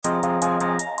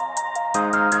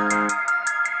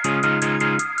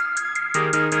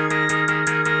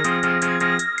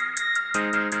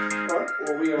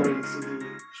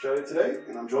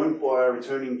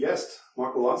returning guest,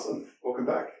 Michael Larsen. Welcome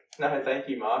back. No, thank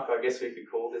you, Mark. I guess we could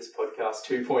call this podcast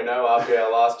 2.0 after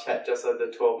our last chat just over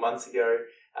 12 months ago,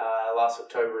 last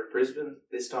October in Brisbane,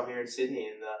 this time here in Sydney,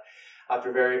 and after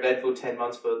a very eventful 10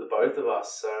 months for the both of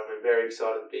us. So we're very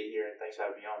excited to be here, and thanks for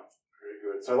having me on.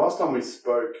 Very good. So last time we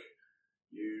spoke,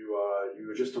 you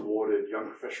were just awarded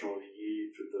Young Professional of the Year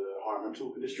through the Higher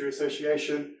Rental Industry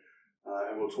Association,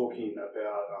 and we're talking about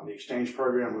the exchange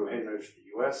program. We were heading over to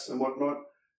the US and whatnot.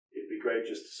 It'd be great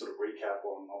just to sort of recap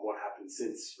on what happened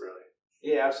since, really.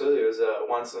 Yeah, absolutely. It was a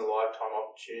once-in-a-lifetime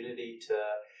opportunity to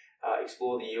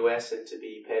explore the US and to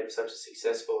be paired with such a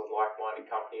successful and like-minded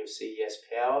company of CES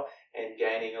Power and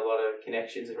gaining a lot of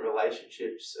connections and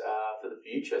relationships for the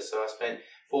future. So I spent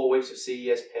 4 weeks of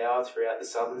CES Power throughout the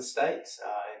southern states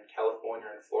in California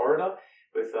and Florida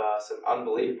with some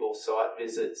unbelievable site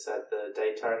visits at the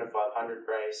Daytona 500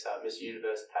 race, Miss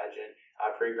Universe pageant,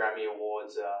 pre-Grammy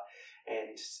Awards,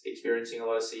 and experiencing a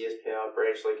lot of CES Power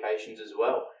branch locations as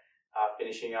well.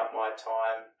 Finishing up my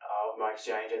time of my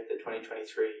exchange at the 2023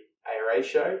 ARA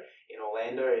show in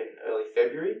Orlando in early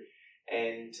February.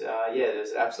 And it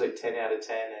was an absolute 10 out of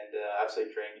 10 and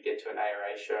absolute dream to get to an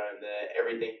ARA show and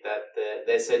everything that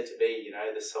they're said to be, you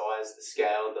know, the size, the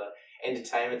scale, the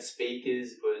entertainment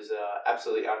speakers was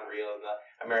absolutely unreal, and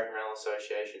the American Rental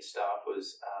Association staff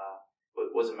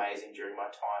was amazing during my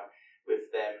time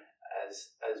with them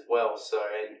as well. So,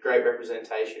 and great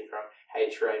representation from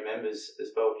HRA members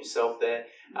as well, with yourself there,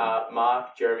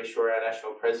 Mark, Jeremy Shore, our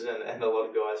national president, and a lot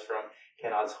of guys from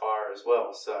Kennard's Hire as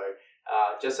well. So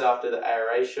just after the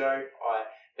ARA show, I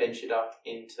ventured up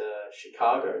into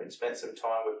Chicago and spent some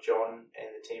time with John and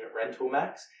the team at Rental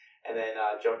Max, and then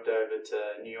jumped over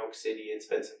to New York City and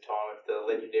spent some time with the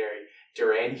legendary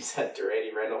Duranis at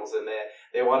Durani Rentals, and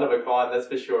they're one of a kind, that's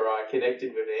for sure. I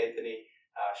connected with Anthony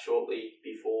shortly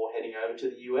before heading over to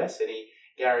the US, and he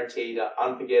guaranteed an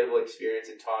unforgettable experience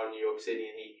and time in New York City,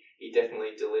 and he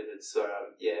definitely delivered. So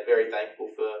very thankful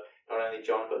for not only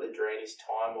John but the Duranis'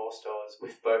 time whilst I was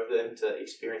with both of them to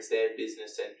experience their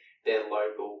business and their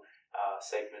local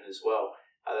segment as well.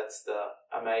 That's the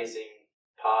amazing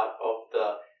part of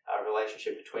the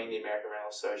relationship between the American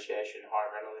Rental Association and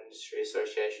Hire Rental Industry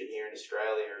Association here in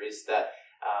Australia, is that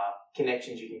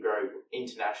connections you can grow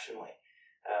internationally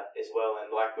as well. And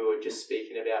like we were just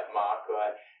speaking about, Mark,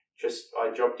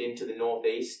 I dropped into the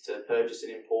northeast to purchase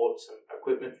and import some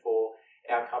equipment for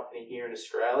our company here in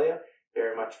Australia,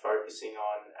 very much focusing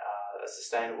on a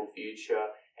sustainable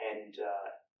future and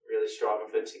really striving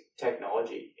for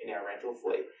technology in our rental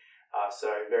fleet. So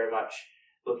very much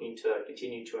looking to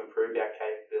continue to improve our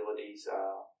capabilities,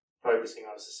 focusing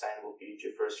on a sustainable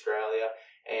future for Australia,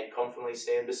 and confidently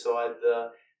stand beside the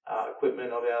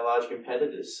equipment of our large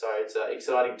competitors. So it's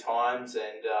exciting times,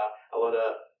 and a lot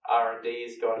of R&D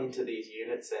has gone into these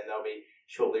units, and they'll be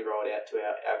shortly rolled out to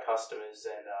our customers.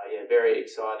 And very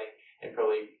exciting, and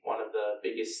probably one of the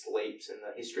biggest leaps in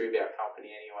the history of our company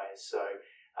anyway. So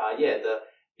the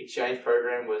exchange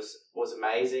program was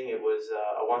amazing. It was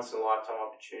a once-in-a-lifetime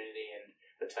opportunity, and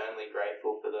eternally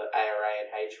grateful for the ARA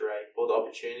and HRA for the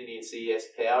opportunity, and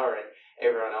CES Power and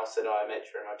everyone else that I met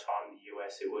during my time in the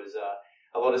US. It was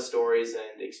a lot of stories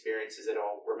and experiences that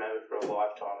I'll remember for a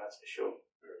lifetime, that's for sure.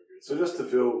 Very good. So just to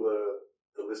fill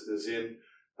the listeners in,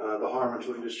 the Hire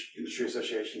Rental Industry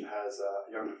Association has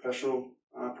a young professional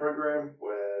program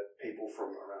where people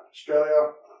from around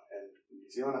Australia and New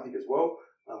Zealand, I think as well,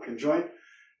 can join.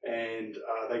 And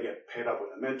they get paired up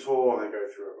with a mentor, and they go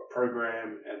through a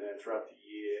program, and then throughout the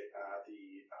year,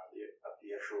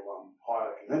 the actual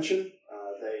hire convention,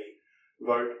 they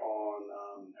vote on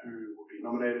who will be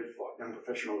nominated for Young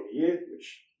Professional of the Year,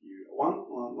 which you won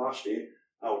last year,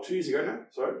 2 years ago now.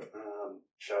 Sorry,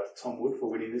 shout out to Tom Wood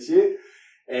for winning this year.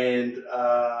 And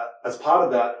as part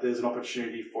of that, there's an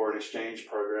opportunity for an exchange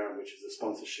program, which is a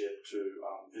sponsorship to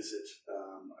visit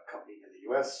a company in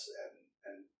the US.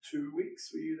 And 2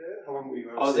 weeks were you there? How long were you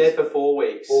overseas? I was there for 4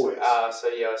 weeks. 4 weeks.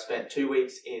 I spent 2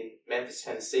 weeks in Memphis,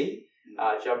 Tennessee.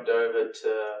 Jumped over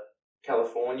to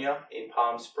California in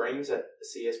Palm Springs at the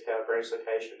CS Power branch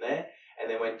location there, and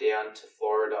then went down to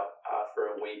Florida for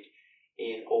a week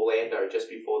in Orlando just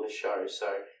before the show. So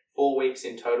 4 weeks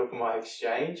in total for my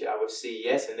exchange with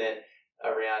CES, and then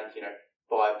around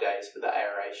 5 days for the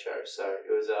ARA show. So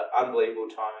it was an unbelievable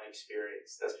time and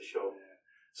experience, that's for sure. Yeah.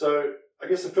 So I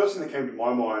guess the first thing that came to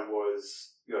my mind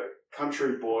was,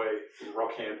 country boy from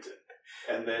Rockhampton,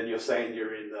 and then you're saying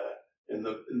you're in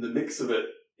the mix of it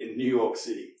in New York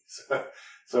City.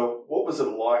 So what was it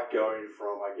like going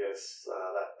from, I guess,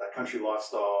 that country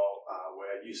lifestyle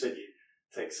where you said it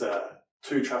takes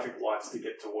 2 traffic lights to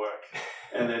get to work,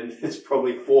 and then there's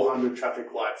probably 400 traffic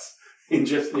lights in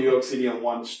just New York City on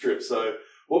one strip. So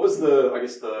what was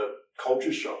the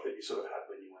culture shock that you sort of had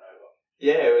when you went over?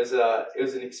 Yeah, it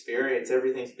was an experience.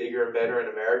 Everything's bigger and better in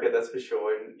America, that's for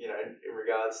sure. And in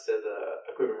regards to the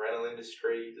equipment rental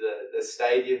industry, the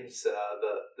stadiums,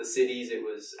 the cities, it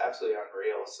was absolutely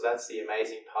unreal. So that's the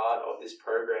amazing part of this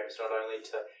program. It's not only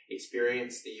to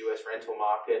experience the US rental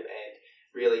market and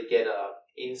really get a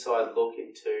inside look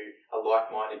into a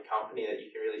like-minded company that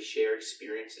you can really share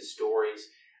experiences, stories,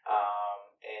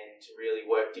 and really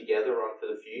work together on for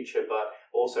the future, but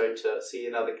also to see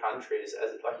in other countries,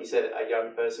 as like you said, a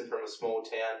young person from a small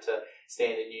town to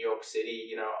stand in New York City,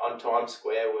 on Times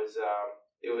Square was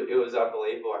it was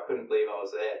unbelievable. I couldn't believe I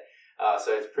was there.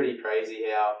 So it's pretty crazy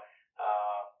how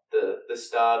the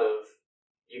start of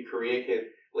your career can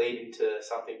lead into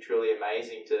something truly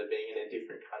amazing, to being in a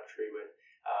different country with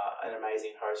an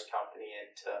amazing host company, and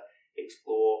to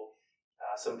explore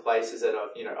some places that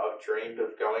I've dreamed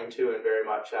of going to, and very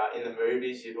much in the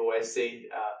movies you've always seen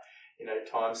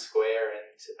Times Square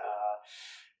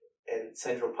and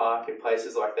Central Park and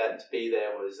places like that. And to be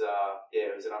there was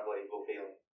it was an unbelievable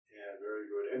feeling. Yeah, very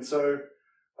good. And so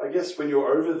I guess when you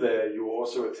were over there, you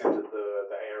also attended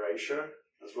the ARA show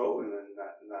as well in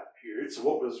that period. So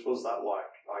what was that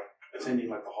like? Like attending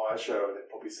like the higher show and then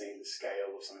probably seeing the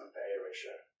scale of something like the ARA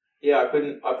show. Yeah,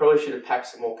 I probably should have packed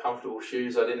some more comfortable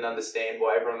shoes. I didn't understand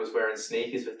why everyone was wearing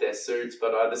sneakers with their suits,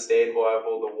 but I understand why of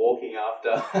all the walking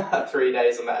after 3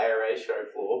 days on the ARA show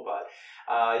floor. But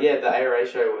the ARA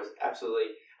show was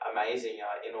absolutely amazing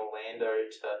in Orlando,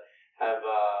 to have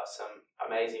some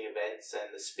amazing events,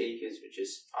 and the speakers were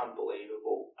just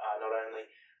unbelievable. Not only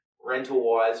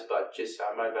rental-wise, but just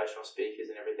motivational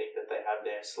speakers and everything that they have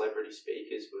there. Celebrity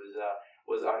speakers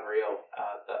was unreal.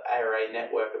 The ARA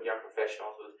network of young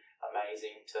professionals was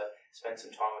amazing. To spend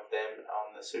some time with them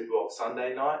on the Super Bowl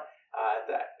Sunday night at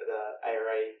the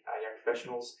ARA Young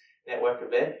Professionals Network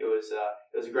event. It was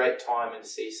a great time, and to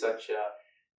see such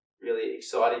really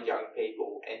excited young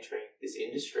people entering this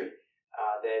industry.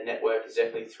 Their network is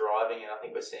definitely thriving, and I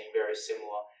think we're seeing very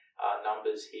similar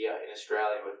numbers here in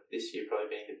Australia, with this year probably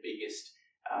being the biggest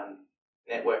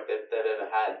network that they've ever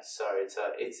had. So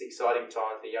it's exciting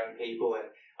time for young people, and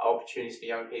opportunities for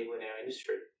young people in our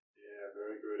industry. Yeah,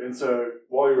 very good. And so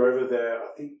while you were over there,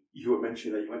 I think you were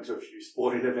mentioning that you went to a few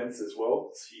sporting events as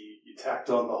well. So you tacked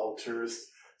on the whole tourist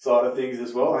side of things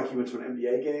as well. Like you went to an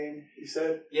NBA game, you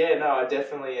said? Yeah, no, I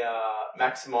definitely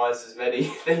maximised as many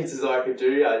things as I could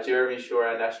do. Jeremy Shaw,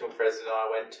 our national president, and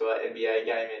I went to an NBA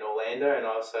game in Orlando, and I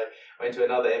also went to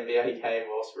another NBA game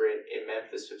whilst we were in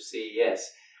Memphis with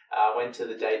CES. Went to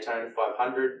the Daytona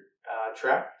 500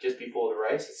 track just before the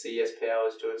race. CES Power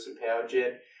was doing some power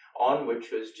gen on,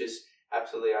 which was just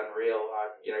absolutely unreal.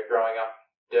 Growing up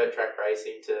dirt track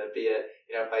racing, to be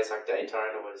at a place like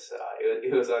Daytona was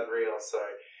it was unreal. So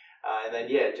and then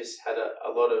just had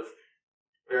a lot of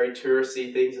very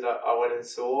touristy things that I went and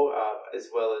saw, as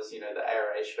well as the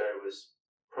ARA show was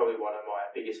probably one of my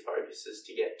biggest focuses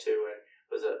to get to, and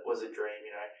was a dream,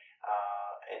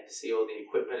 and to see all the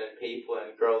equipment and people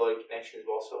and grow a lot of connections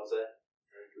whilst I was there.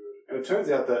 Very good. And it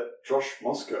turns out that Josh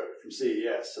Moscow from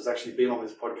CES has actually been on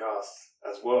this podcast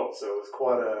as well, so it was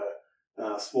quite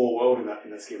a small world in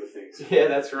that scheme of things. Yeah,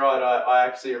 that's right. I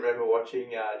actually remember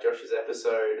watching Josh's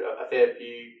episode a fair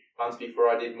few months before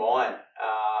I did mine,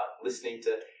 listening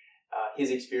to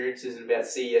his experiences about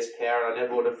CES Power, and I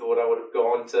never would have thought I would have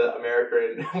gone to America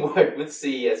and worked with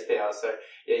CES Power. So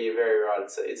yeah, you're very right.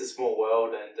 It's a small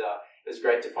world, and it was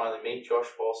great to finally meet Josh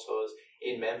whilst I was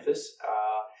in Memphis.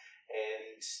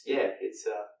 It's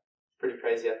pretty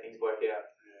crazy how things work out.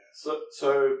 Yeah.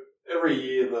 So every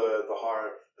year the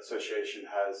Hire Association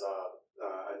has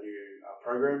a new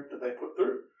program that they put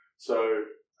through. So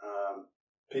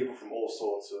people from all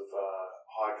sorts of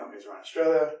hire companies around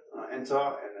Australia enter,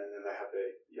 and then they have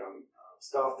their young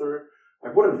staff through.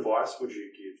 Like, what advice would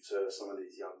you give to some of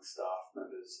these young staff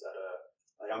members that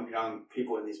are young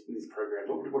people in these programs?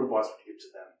 What advice would you give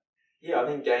to them? Yeah, I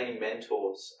think gaining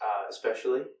mentors,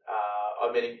 especially.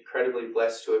 I've been incredibly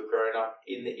blessed to have grown up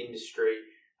in the industry,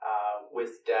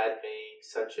 with Dad being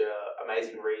such an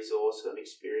amazing resource of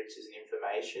experiences and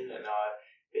information, and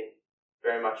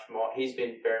he's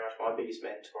been very much my biggest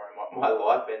mentor and my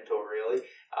life mentor, really,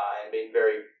 and been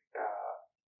very,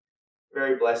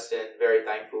 very blessed and very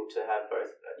thankful to have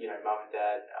both, Mum and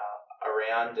Dad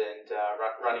around and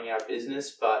running our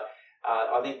business. But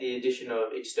I think the addition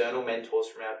of external mentors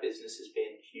from our business has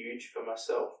been huge for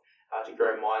myself, to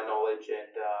grow my knowledge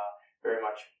and very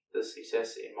much the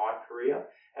success in my career.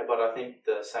 But I think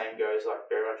the same goes, like,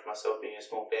 very much myself being a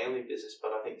small family business,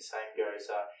 but I think the same goes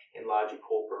in larger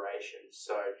corporations.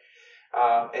 So,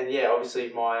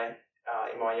 obviously my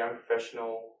in my young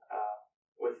professional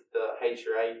with the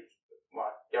HRA, my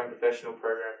young professional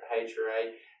program for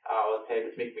HRA, I was paired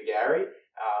with Mick McGarry,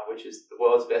 which is the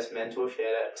world's best mentor.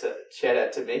 Shout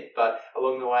out to Mick. But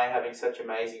along the way, having such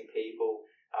amazing people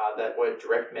that were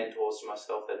direct mentors to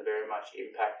myself that very much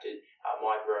impacted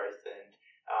my growth and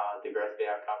the growth of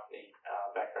our company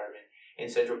back home in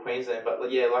Central Queensland.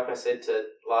 But yeah, like I said to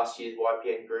last year's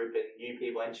YPN group and new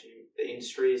people entering the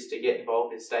industry, is to get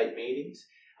involved in state meetings,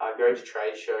 go to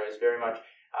trade shows, very much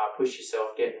push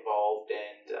yourself, get involved,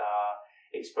 and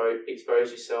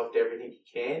expose yourself to everything you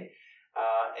can.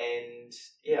 And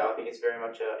yeah, I think it's very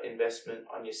much an investment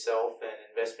on yourself and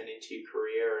investment into your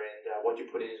career, and what you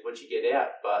put in is what you get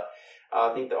out. But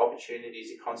I think the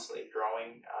opportunities are constantly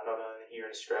growing, not only here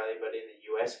in Australia but in the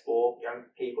US for young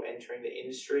people entering the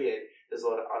industry, and there's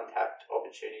a lot of untapped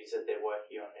opportunities that they're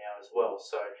working on now as well.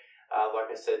 So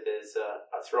like I said, there's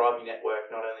a thriving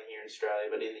network not only here in Australia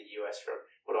but in the US from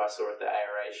what I saw at the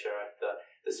ARA show at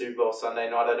the Super Bowl Sunday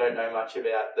night. I don't know much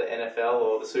about the NFL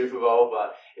or the Super Bowl,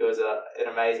 but it was an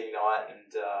amazing night,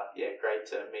 and yeah, great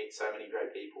to meet so many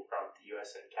great people from the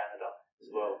US and Canada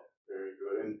as well. Very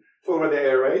good. And talking about the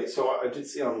ARA, so I did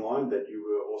see online that you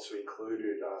were also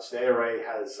included. So the ARA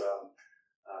has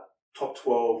top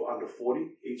 12 under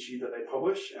 40 each year that they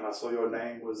publish, and I saw your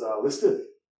name was listed.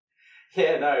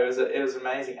 Yeah, no, it was an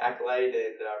amazing accolade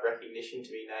and recognition to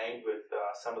be named with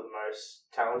some of the most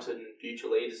talented and future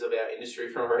leaders of our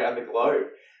industry from around the globe.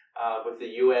 With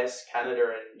the US,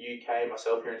 Canada and UK,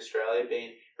 myself here in Australia,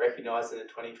 being recognised in the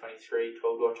 2023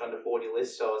 12 Watch Under 40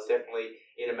 list, so I was definitely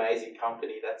in amazing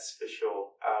company, that's for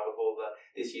sure, with all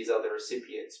this year's other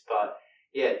recipients. But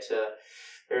yeah, to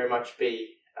very much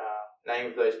be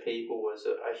named with those people was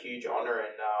a huge honour,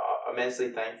 and immensely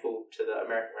thankful to the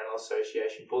American Rental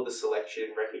Association for the selection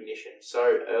and recognition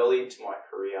so early into my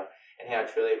career, and how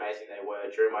truly amazing they were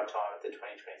during my time at the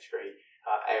 2023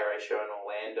 ARA show in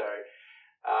Orlando,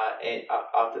 and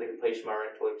after the completion of my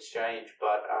rental exchange.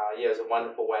 But yeah, it was a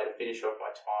wonderful way to finish off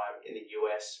my time in the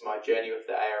US, my journey with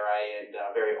the ARA, and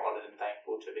very honoured and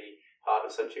thankful to be part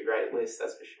of such a great list,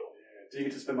 that's for sure. Yeah. Do you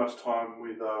get to spend much time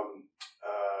with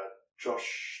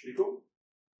Josh Nickel?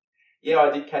 Yeah,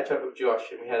 I did catch up with Josh,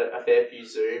 and we had a fair few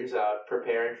Zooms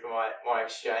preparing for my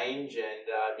exchange, and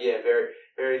yeah, very,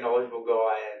 very knowledgeable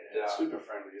guy, and super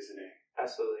friendly, isn't he?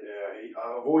 Absolutely. Yeah,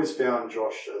 I've always found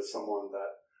Josh as someone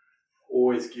that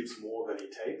always gives more than he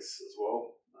takes as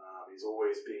well. He's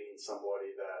always been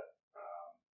somebody that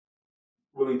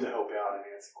willing to help out and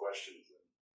answer questions.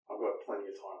 I've got plenty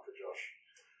of time for Josh.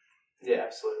 Yeah,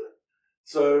 absolutely.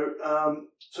 So,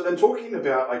 so then talking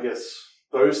about, I guess,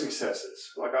 those successes,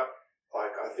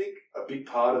 I think a big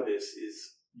part of this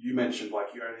is, you mentioned, like,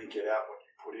 you only get out what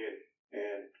you put in.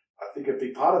 And I think a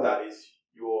big part of that is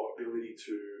your ability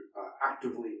to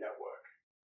actively network.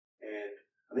 And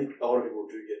I think a lot of people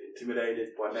do get intimidated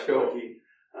by networking.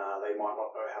 Sure. They might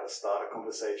not know how to start a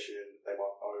conversation. They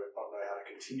might not know how to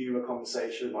continue a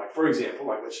conversation. Like, for example,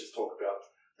 like, let's just talk about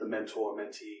the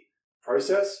mentor-mentee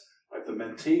process. Like, the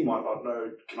mentee might not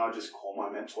know, can I just call my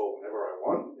mentor whenever I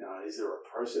want? Is there a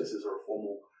process? Is there a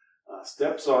formal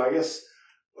step? So I guess,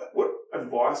 what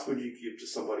advice would you give to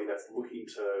somebody that's looking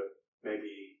to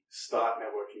maybe start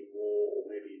networking more, or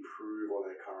maybe improve on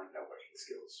their current networking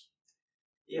skills?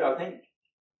 Yeah, I think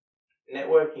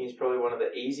networking is probably one of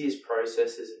the easiest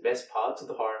processes and best parts of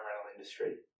the hire and rental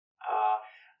industry.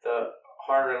 The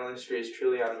hire and rental industry is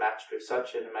truly unmatched, with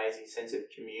such an amazing sense of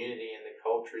community, and the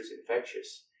culture is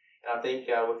infectious. And I think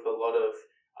with a lot of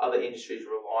other industries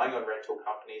relying on rental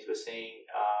companies, we're seeing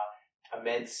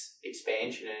immense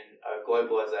expansion and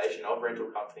globalization of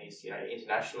rental companies,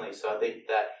 internationally. So I think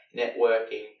that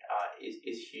networking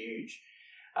is huge.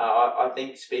 I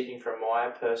think, speaking from my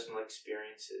personal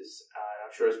experiences,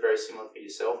 I'm sure it's very similar for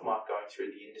yourself, Mark, going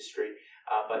through the industry,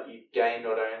 but you gain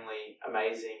not only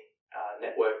amazing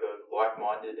network of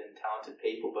like-minded and talented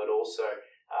people, but also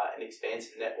an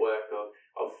expansive network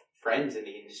of friends in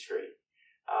the industry.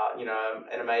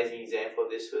 An amazing example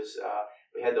of this was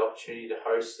we had the opportunity to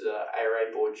host the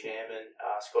ARA board chairman,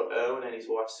 Scott Irwin, and his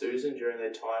wife Susan during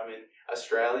their time in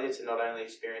Australia, to not only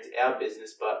experience our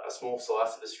business, but a small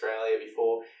slice of Australia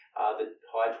before the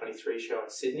High 23 show in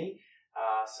Sydney.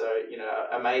 So,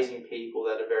 amazing people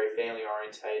that are very family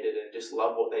orientated and just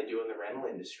love what they do in the rental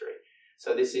industry.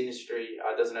 So this industry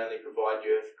doesn't only provide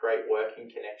you with great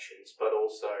working connections, but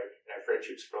also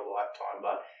friendships for a lifetime.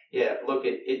 But yeah, look,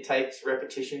 it takes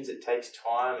repetitions, it takes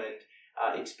time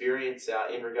and experience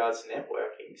in regards to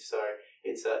networking. So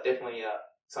it's definitely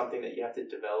something that you have to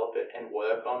develop and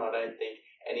work on. I don't think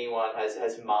anyone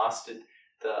has mastered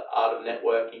the art of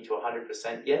networking to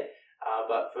 100% yet.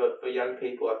 But for young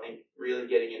people, I think really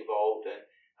getting involved and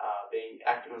being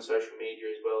active on social media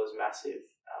as well is massive.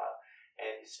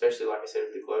 And especially, like I said,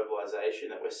 with the globalization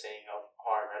that we're seeing of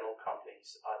hire and rental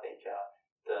companies, I think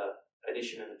the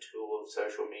addition of the tool of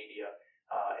social media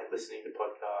and listening to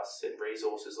podcasts and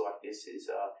resources like this is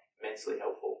immensely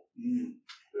helpful.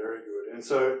 Very good. And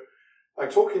so,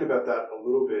 like, talking about that a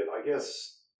little bit, I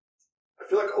guess I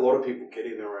feel like a lot of people get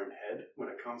in their own head when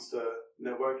it comes to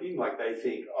networking. Like, they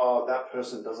think, oh, that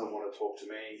person doesn't want to talk to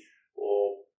me,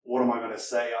 or what am I going to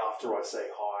say after I say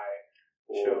hi?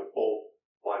 Or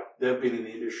like, they've been in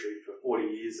the industry for 40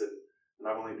 years and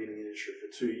I've only been in the industry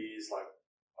for 2 years. Like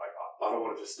I don't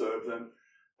want to disturb them.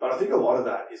 But I think a lot of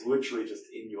that is literally just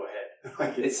in your head.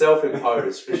 Like it's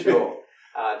self-imposed for sure.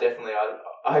 Definitely.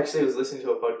 I actually was listening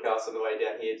to a podcast on the way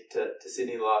down here to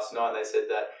Sydney last night, and they said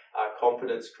that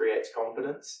competence creates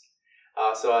confidence.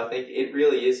 So I think it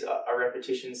really is a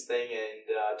repetitions thing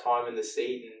and time in the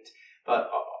seat. But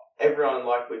everyone,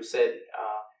 like we've said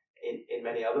in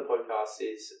many other podcasts,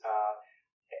 is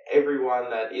everyone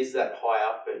that is that high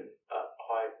up and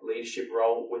high leadership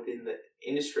role within the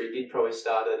industry did probably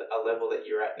start at a level that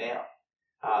you're at now.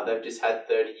 They've just had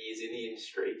 30 years in the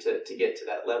industry to get to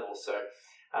that level. So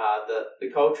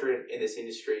the culture in this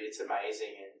industry, it's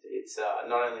amazing. And it's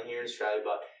not only here in Australia,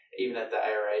 but even at the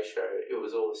ARA show, it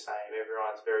was all the same.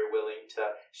 Everyone's very willing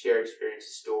to share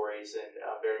experiences, stories, and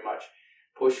very much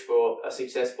push for a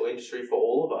successful industry for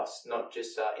all of us, not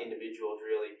just individuals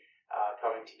really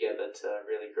coming together to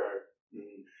really grow.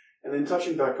 And then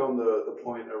touching back on the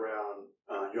point around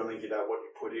you only get out what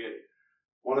you put in,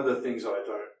 one of the things that I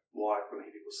don't like when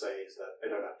people say is that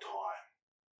they don't have time.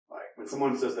 Like, when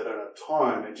someone says they don't have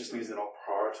time, it just means they're not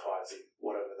prioritizing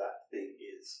whatever that thing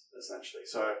is, essentially.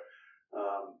 So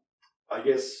I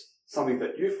guess something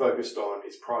that you focused on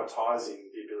is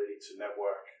prioritizing the ability to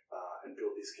network and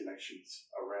build these connections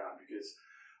around, because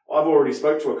I've already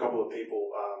spoke to a couple of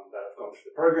people that have gone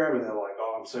through the program, and they're like,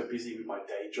 oh, I'm so busy with my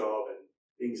day job and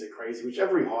things are crazy, which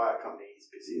every hire company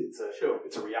is busy.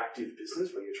 It's a reactive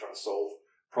business where you're trying to solve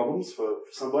problems for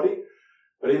somebody.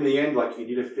 But in the end, like, you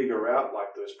need to figure out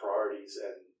like those priorities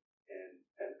and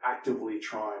actively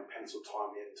try and pencil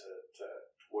time in to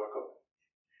work on them.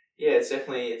 Yeah, it's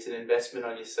an investment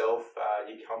on yourself,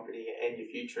 your company, and your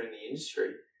future in the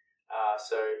industry.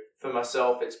 So for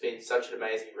myself, it's been such an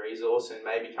amazing resource, and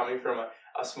maybe coming from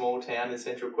a small town in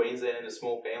central Queensland and a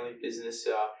small family business,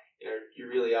 you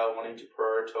really are wanting to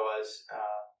prioritise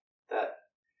that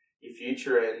your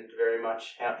future and very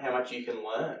much how much you can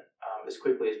learn as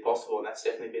quickly as possible, and that's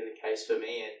definitely been the case for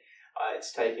me. And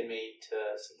it's taken me to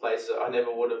some places I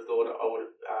never would have thought I would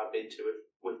have been to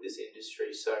with this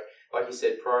industry. So, like you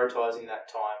said, prioritising that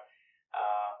time,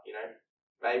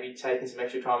 maybe taking some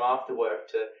extra time after work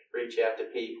to reach out to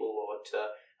people or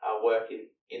to work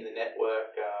in the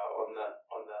network on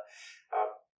the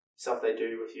stuff they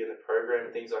do with you in the program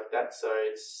and things like that. So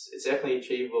it's definitely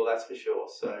achievable, that's for sure.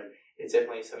 So it's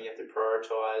definitely something you have to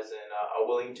prioritise and are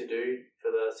willing to do for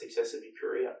the success of your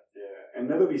career. Yeah, and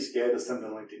never be scared to send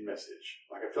a LinkedIn message.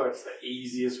 Like, I feel like it's the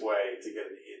easiest way to get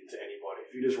it into anybody.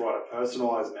 If you just write a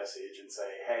personalised message and say,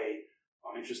 hey,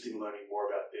 I'm interested in learning more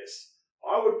about this,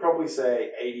 I would probably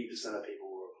say 80% of people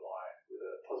will reply with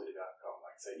a positive outcome.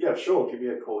 Like, say, yeah, sure, give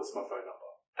me a call, it's my phone number.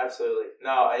 Absolutely.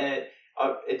 No, and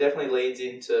it definitely leads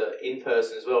into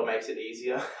in-person as well. It makes it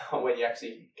easier when you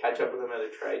actually catch up with them at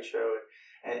a trade show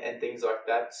and things like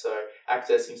that. So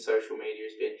accessing social media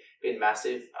has been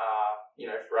massive,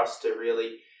 for us to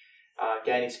really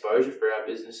gain exposure for our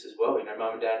business as well.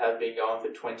 Mum and Dad have been going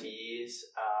for 20 years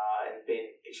and been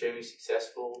extremely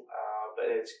successful, but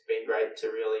it's been great to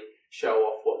really show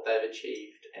off what they've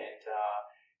achieved and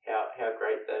how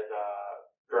great they've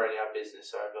grown our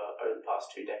business over the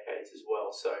past 2 decades as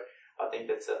well. So I think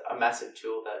that's a massive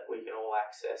tool that we can all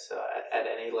access at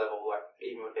any level, like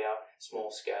even with our small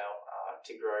scale,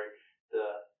 to grow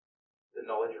the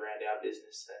knowledge around our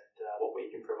business and what we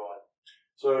can provide.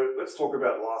 So let's talk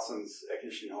about Larsen's air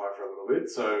conditioning hire for a little bit.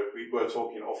 So we were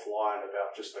talking offline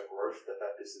about just the growth that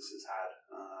business has had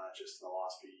just in the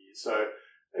last few years. So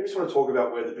maybe just want to talk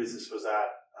about where the business was at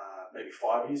maybe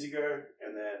 5 years ago,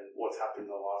 and then what's happened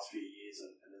in the last few years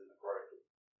and then the growth.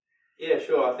 Yeah,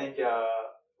 sure. I think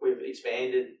we've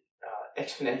expanded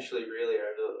exponentially really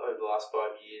over the last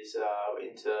 5 years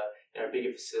into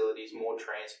bigger facilities, more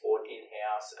transport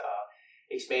in-house,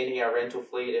 expanding our rental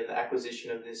fleet, and the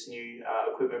acquisition of this new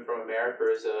equipment from America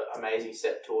is an amazing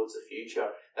step towards the future.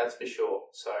 That's for sure.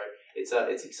 So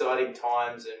it's exciting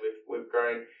times, and we've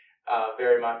grown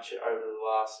very much over the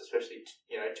last, especially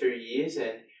 2 years,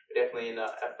 and we're definitely in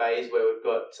a phase where we've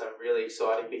got some really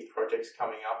exciting big projects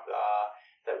coming up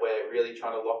that we're really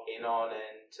trying to lock in on,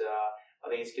 and I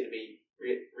think it's going to be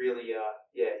really,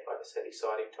 like I said,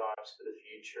 exciting times for the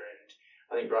future. And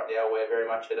I think right now we're very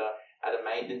much at a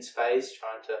maintenance phase,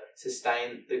 trying to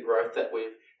sustain the growth that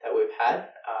we've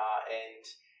had, and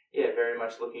very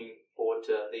much looking forward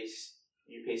to these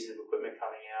new pieces of equipment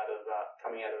coming out of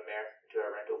America to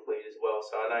our rental fleet as well.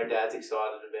 So I know Dad's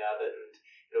excited about it, and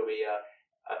it'll be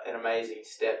an amazing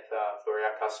step for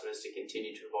our customers to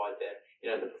continue to provide them,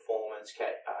 the performance,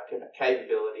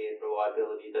 capability, and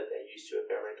reliability that they're used to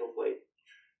with our rental fleet.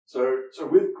 So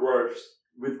with growth,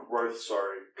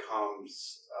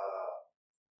 comes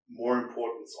more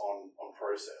importance on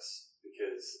process,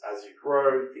 because as you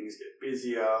grow, things get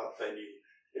busier. Then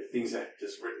if things are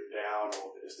just written down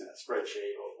or they're just in a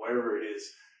spreadsheet or whatever it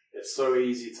is, it's so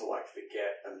easy to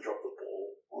forget and drop the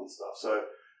ball on stuff. So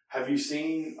have you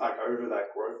seen over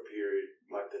that growth period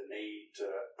the need to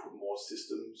put more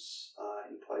systems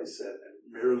in place and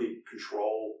really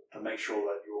control to make sure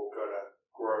that you're going to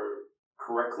grow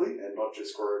correctly and not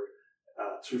just grow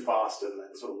too fast and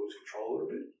then sort of lose control a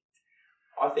little bit?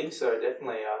 I think so,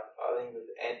 definitely. I think with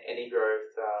any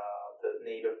growth, the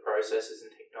need of processes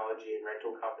and technology and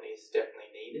rental companies is definitely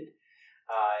needed,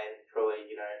 and probably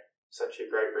such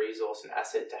a great resource and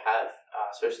asset to have,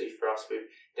 especially for us. We've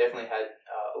definitely had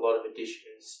a lot of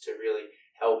additions to really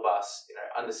help us,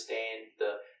 understand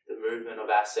the movement of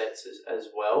assets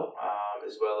as well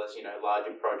as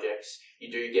larger projects. You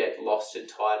do get lost and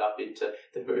tied up into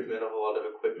the movement of a lot of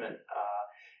equipment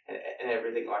and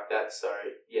everything like that. So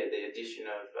the addition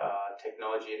of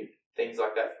technology and things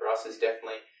like that for us is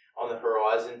definitely on the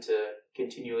horizon to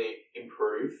continually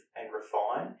improve and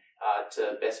refine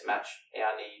to best match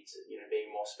our needs,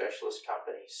 being more specialist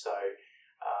companies. So,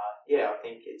 I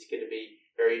think it's going to be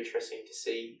very interesting to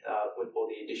see with all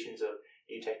the additions of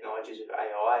new technologies with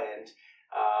AI and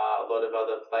a lot of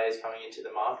other players coming into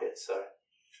the market. So,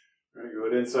 very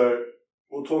good. And so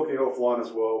we're talking offline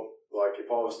as well. If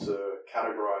I was to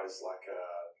categorize,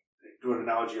 do an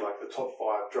analogy the top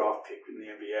 5 draft pick in the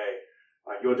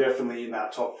NBA, you're definitely in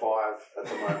that top 5 at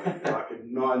the moment.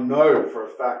 I know for a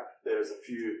fact there's a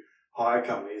few hire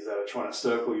companies that are trying to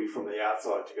circle you from the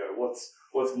outside to go,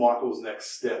 what's Michael's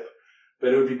next step?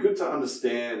 But it would be good to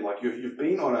understand, you've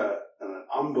been on an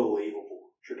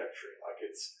unbelievable trajectory.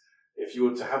 If you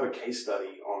were to have a case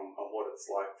study on what it's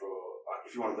like for,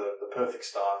 if you wanted the perfect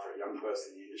start for a young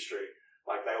person in the industry,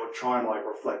 they would try and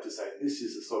reflect to say, this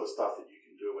is the sort of stuff that you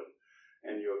can do,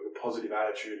 and your positive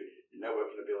attitude and your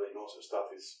networking ability and all sorts of stuff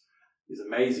is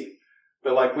amazing.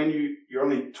 But when you're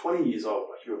only 20 years old,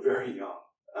 you're very young.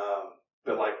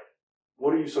 But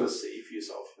what do you sort of see for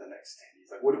yourself in the next 10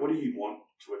 years? What do you want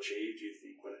to achieve, do you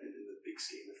think, in the big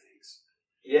scheme of things?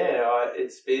 Yeah,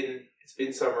 it's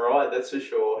been some ride, that's for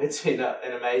sure. It's been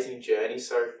an amazing journey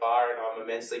so far, and I'm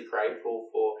immensely grateful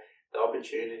for the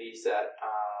opportunities that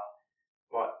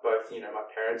my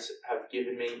parents have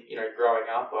given me. Growing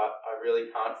up, I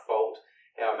really can't fault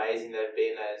how amazing they've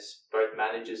been as both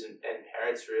managers and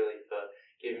parents, really, for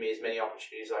giving me as many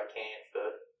opportunities as I can for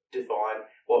define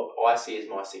what I see as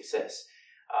my success,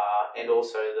 and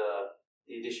also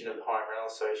the addition of the Hire and Rental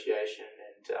Association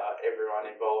and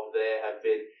everyone involved there have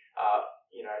been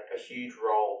a huge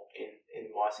role in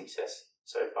my success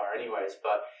so far anyways.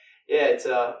 But it's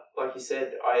like you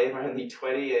said, I am only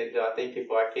 20, and I think if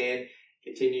I can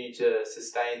continue to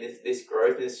sustain this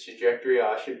growth, this trajectory,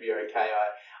 I should be okay.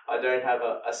 I don't have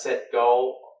a set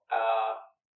goal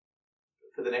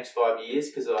for the next 5 years,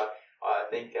 because I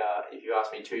think if you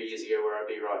asked me 2 years ago where I'd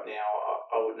be right now,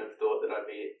 I wouldn't have thought that I'd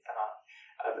be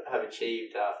have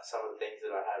achieved some of the things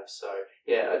that I have. So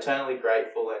eternally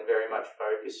grateful and very much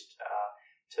focused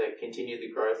to continue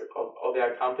the growth of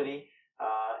our company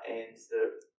and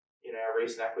our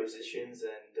recent acquisitions,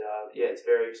 and it's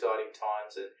very exciting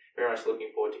times, and very much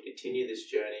looking forward to continue this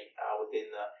journey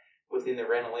within the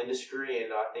rental industry.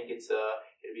 And I think it's going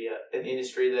to be an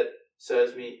industry that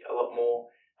serves me a lot more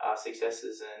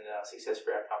successes and success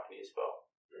for our company as well.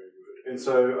 Very good. And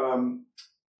so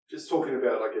just talking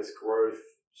about, growth.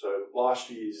 So last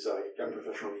year's Young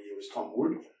Professional of the Year was Tom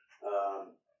Wood.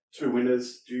 2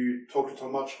 winners. Do you talk to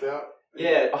Tom much about?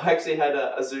 Yeah, I actually had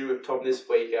a Zoom with Tom this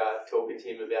week, talking to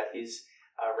him about his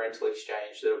rental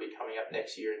exchange that'll be coming up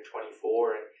next year in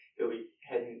 24, and he'll be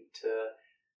heading to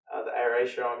the ARA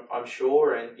show, I'm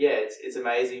sure. And it's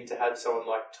amazing to have someone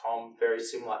like Tom, very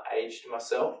similar age to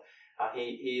myself.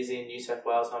 He is in New South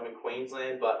Wales, I'm in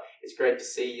Queensland, but it's great to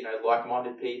see,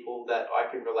 like-minded people that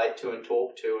I can relate to and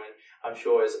talk to, and I'm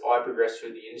sure as I progress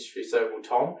through the industry, so will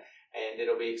Tom, and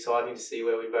it'll be exciting to see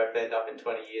where we both end up in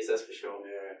 20 years, that's for sure.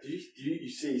 Yeah. Do you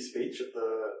see his speech at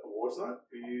the awards night?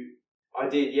 Were you I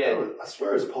did, yeah. I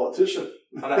swear he's a politician.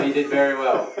 I know, he did very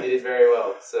well. He did very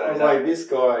well. So I was like, this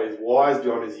guy is wise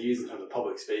beyond his years in terms of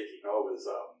public speaking. I was,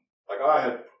 I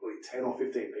had probably 10 or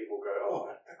 15 people go, oh,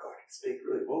 that guy can speak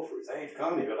really well for his age,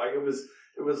 can't he? But like, it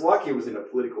was like he was in a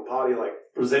political party, like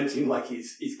presenting like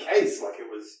his case. Like it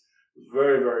was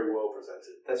very, very well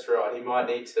presented. That's right. He might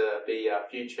need to be a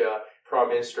future Prime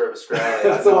Minister of Australia.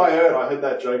 That's what I heard. I heard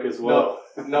that joke as well.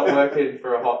 Not working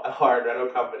for a hire and rental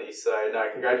company. So, no,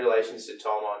 congratulations to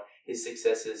Tom on his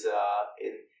successes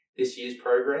in this year's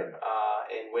program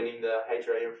and winning the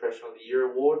HRM Professional of the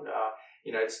Year award.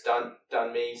 It's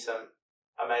done me some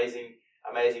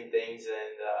amazing things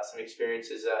and some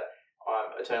experiences that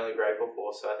I'm eternally grateful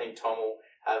for. So I think Tom will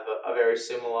have a very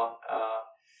similar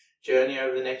journey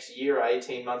over the next year or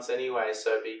 18 months anyway.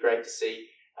 So it'd be great to see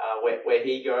where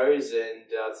he goes and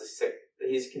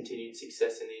his continued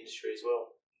success in the industry as well.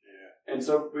 Yeah, and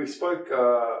so we spoke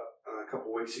a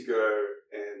couple of weeks ago,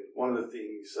 and one of the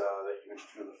things that you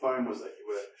mentioned on the phone was that you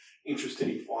were interested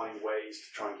in finding ways to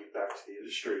try and give back to the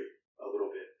industry a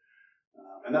little bit.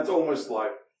 And that's almost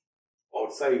like, I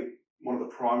would say, one of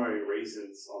the primary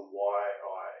reasons on why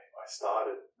I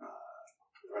started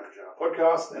the Rental Journal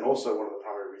podcast, and also one of the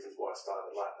primary reasons why I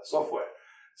started Larsen Software.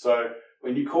 So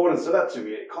when you called and said that to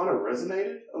me, it kind of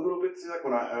resonated a little bit, like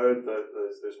when I heard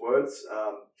those words.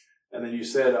 And then you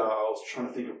said, I was trying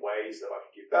to think of ways that I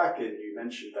could give back, and you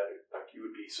mentioned that you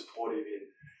would be supportive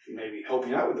in maybe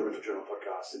helping out with the Rental Journal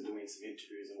podcast and doing some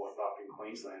interviews and whatnot in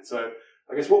Queensland. So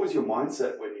I guess, what was your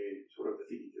mindset when you sort of were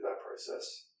thinking through that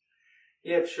process?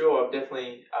 Yeah, for sure. I'm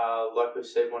definitely, like we've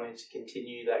said, wanting to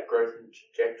continue that growth and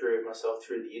trajectory of myself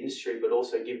through the industry, but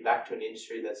also give back to an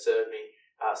industry that served me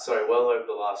so well over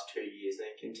the last 2 years,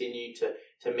 and continue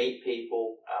to meet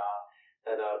people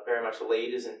that are very much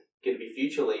leaders and going to be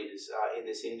future leaders in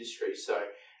this industry. So,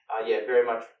 very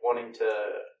much wanting to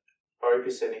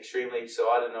focus and extremely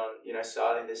excited on,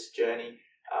 starting this journey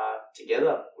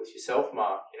together with yourself,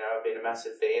 Mark. I've been a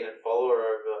massive fan and follower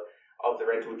of the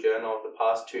Rental Journal of the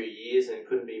past 2 years, and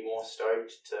couldn't be more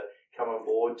stoked to come on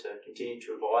board to continue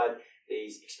to provide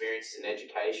these experiences and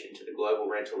education to the global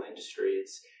rental industry.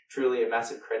 It's truly a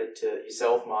massive credit to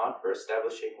yourself, Mark, for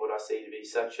establishing what I see to be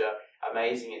such an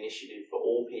amazing initiative for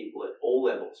all people at all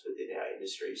levels within our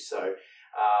industry. So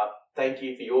thank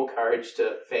you for your courage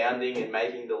to founding and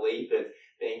making the leap and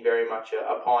being very much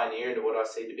a pioneer into what I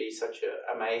see to be such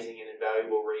an amazing and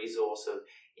invaluable resource of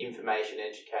information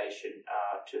education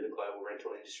to the global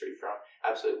rental industry from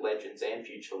absolute legends and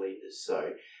future leaders.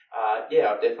 So, I've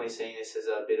definitely seen this as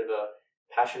a bit of a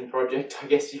passion project, I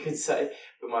guess you could say,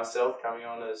 for myself, coming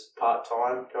on as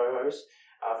part-time co-host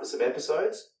for some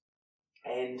episodes.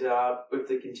 And with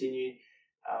the continued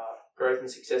growth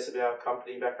and success of our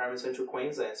company back home in Central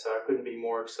Queensland. So I couldn't be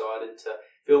more excited to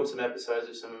film some episodes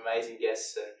with some amazing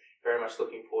guests, and very much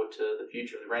looking forward to the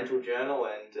future of the Rental Journal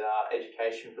and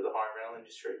education for the hire and rental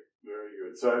industry. Very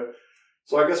good.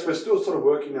 So I guess we're still sort of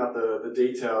working out the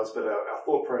details, but our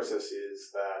thought process is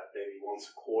that maybe once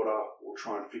a quarter we'll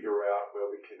try and figure out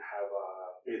where we can have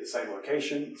be the same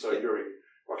location. So you're in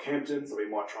Rockhampton, so we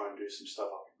might try and do some stuff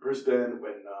up in Brisbane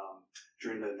when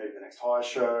during maybe the next hire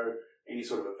show. Any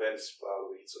sort of events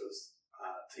we can sort of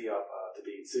tee up to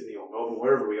be in Sydney or Melbourne,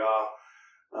 wherever we are.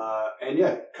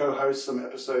 Co-host some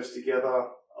episodes together.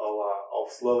 I'll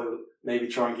slowly maybe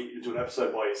try and get you to do an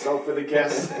episode by yourself with a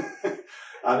guest.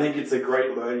 I think it's a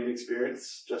great learning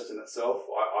experience just in itself.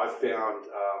 I found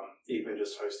even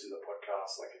just hosting the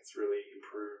podcast, like it's really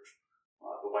improved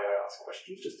the way I ask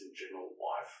questions just in general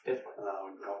life. Definitely.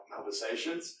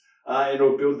 Conversations.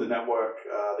 It'll build the network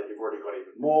that you've already got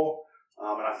even more.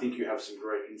 And I think you have some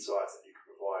great insights that you can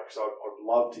provide. Because I'd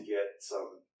love to get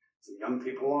some young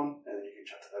people on, and then you can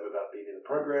chat to them about being in the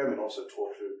program, and also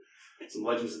talk to some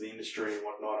legends in the industry and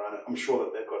whatnot. And I'm sure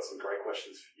that they've got some great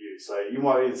questions for you. So you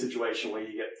might be in a situation where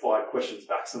you get 5 questions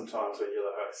back sometimes when you're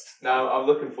the host. No, I'm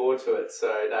looking forward to it. So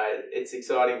no, it's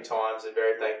exciting times, and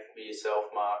very thankful for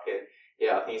yourself, Mark. And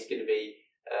I think it's going to be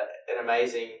an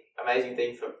amazing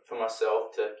thing for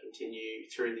myself to continue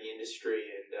through the industry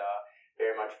and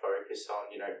very much focus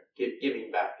on giving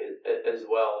back as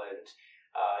well. And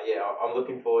I'm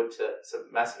looking forward to some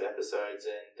massive episodes.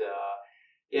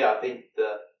 And I think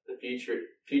the future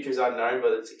is unknown,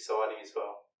 but it's exciting as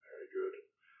well. Very good.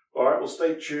 All right, well,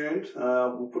 stay tuned.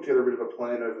 We'll put together a bit of a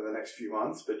plan over the next few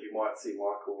months, but you might see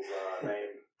Michael's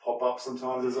name pop up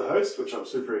sometimes as a host, which I'm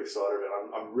super excited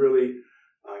about. I'm really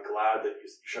glad that you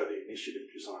show the initiative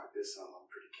to do something like this, and I'm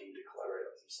pretty keen to collaborate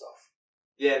on some stuff.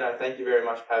 Yeah, no, thank you very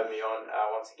much for having me on.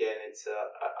 Once again, it's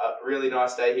a really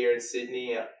nice day here in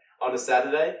Sydney on a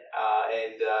Saturday.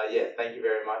 Thank you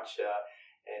very much.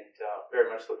 and very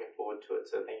much looking forward to it.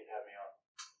 So thank you for having me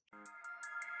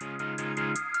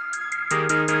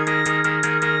on.